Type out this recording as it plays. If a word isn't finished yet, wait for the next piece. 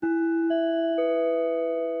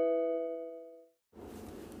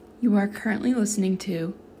You are currently listening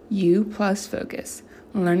to U Plus Focus,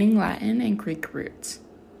 Learning Latin and Greek Roots.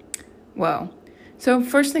 Well, so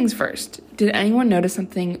first things first, did anyone notice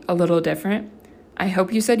something a little different? I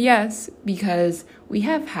hope you said yes, because we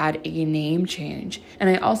have had a name change,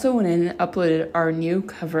 and I also went in and uploaded our new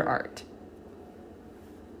cover art.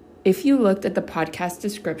 If you looked at the podcast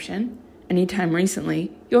description anytime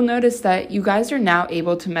recently, you'll notice that you guys are now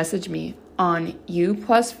able to message me on U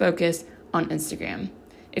Plus Focus on Instagram.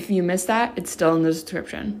 If you missed that, it's still in the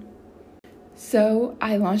description. So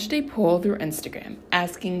I launched a poll through Instagram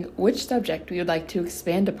asking which subject we would like to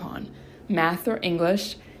expand upon, math or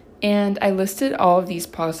English, and I listed all of these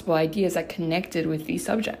possible ideas that connected with these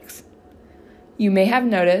subjects. You may have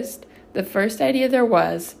noticed the first idea there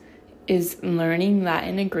is learning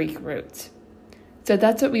Latin and Greek roots. So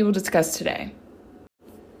that's what we will discuss today.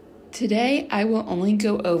 Today I will only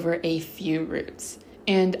go over a few roots,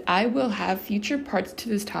 and I will have future parts to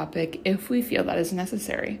this topic if we feel that is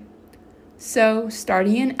necessary. So,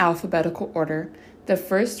 starting in alphabetical order, the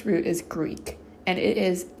first root is Greek, and it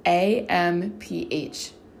is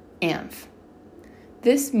AMPH, amph.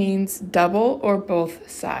 This means double or both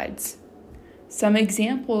sides. Some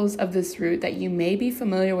examples of this root that you may be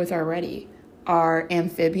familiar with already are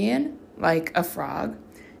amphibian, like a frog,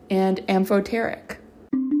 and amphoteric.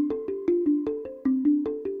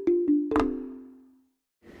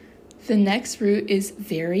 The next root is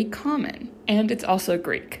very common, and it's also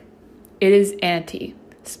Greek. It is anti,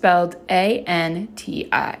 spelled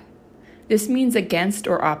A-N-T-I. This means against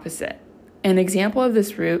or opposite. An example of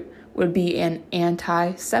this root would be an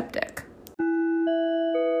antiseptic.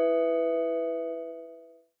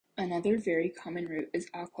 Another very common root is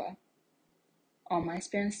aqua. All my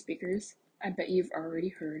Spanish speakers, I bet you've already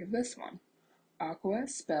heard of this one. Aqua,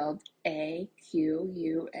 spelled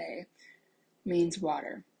A-Q-U-A, means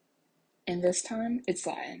water. And this time, it's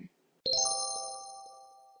Latin.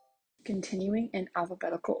 Continuing in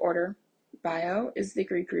alphabetical order, bio is the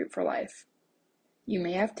Greek root for life. You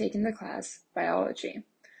may have taken the class biology.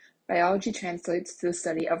 Biology translates to the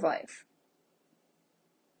study of life.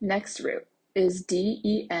 Next root is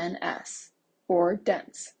D-E-N-S, or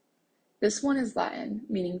dense. This one is Latin,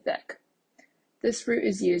 meaning thick. This root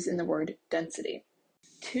is used in the word density.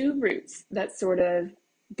 Two roots that sort of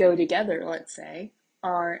go together, let's say,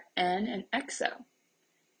 are N and exo.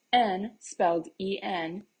 N, spelled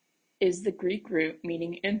E-N, is the Greek root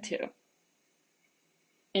meaning into.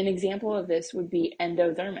 An example of this would be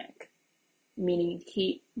endothermic, meaning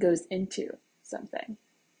heat goes into something.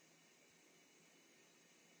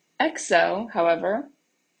 Exo, however,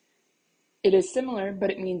 it is similar, but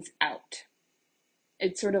it means out.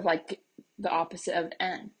 It's sort of like the opposite of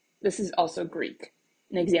N. This is also Greek.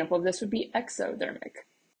 An example of this would be exothermic.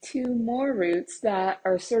 Two more roots that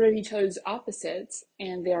are sort of each other's opposites,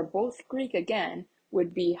 and they are both Greek again,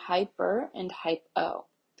 would be hyper and hypo.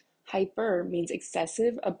 Hyper means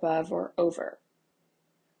excessive, above, or over.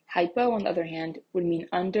 Hypo, on the other hand, would mean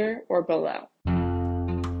under or below.